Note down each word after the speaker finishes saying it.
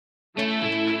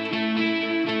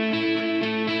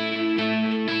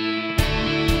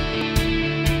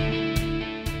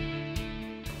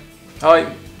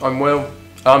Hi, I'm Will.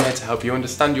 I'm here to help you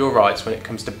understand your rights when it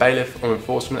comes to bailiff or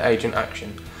enforcement agent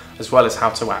action, as well as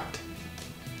how to act.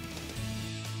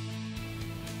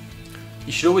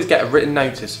 You should always get a written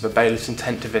notice of a bailiff's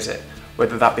intent to visit,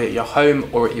 whether that be at your home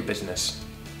or at your business.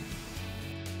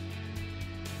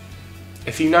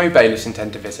 If you know bailiffs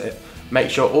intend to visit,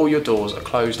 make sure all your doors are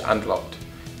closed and locked.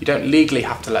 You don't legally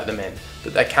have to let them in,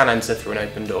 but they can enter through an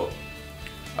open door.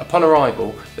 Upon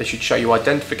arrival, they should show you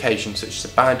identification such as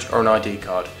a badge or an ID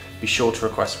card. Be sure to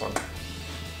request one.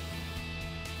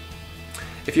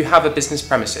 If you have a business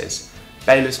premises,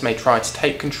 bailiffs may try to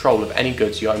take control of any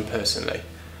goods you own personally.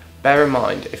 Bear in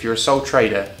mind, if you're a sole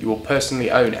trader, you will personally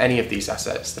own any of these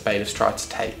assets the bailiffs try to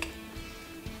take.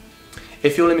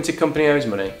 If your limited company owes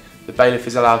money, the bailiff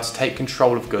is allowed to take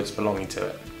control of goods belonging to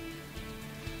it.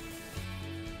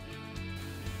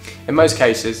 In most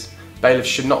cases, bailiffs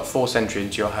should not force entry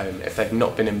into your home if they've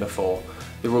not been in before.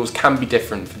 The rules can be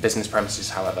different for business premises,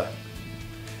 however.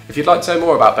 If you'd like to know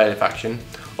more about bailiff action,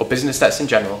 or business debts in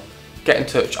general, get in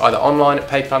touch either online at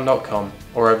payplan.com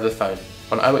or over the phone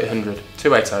on 0800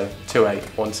 280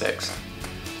 2816.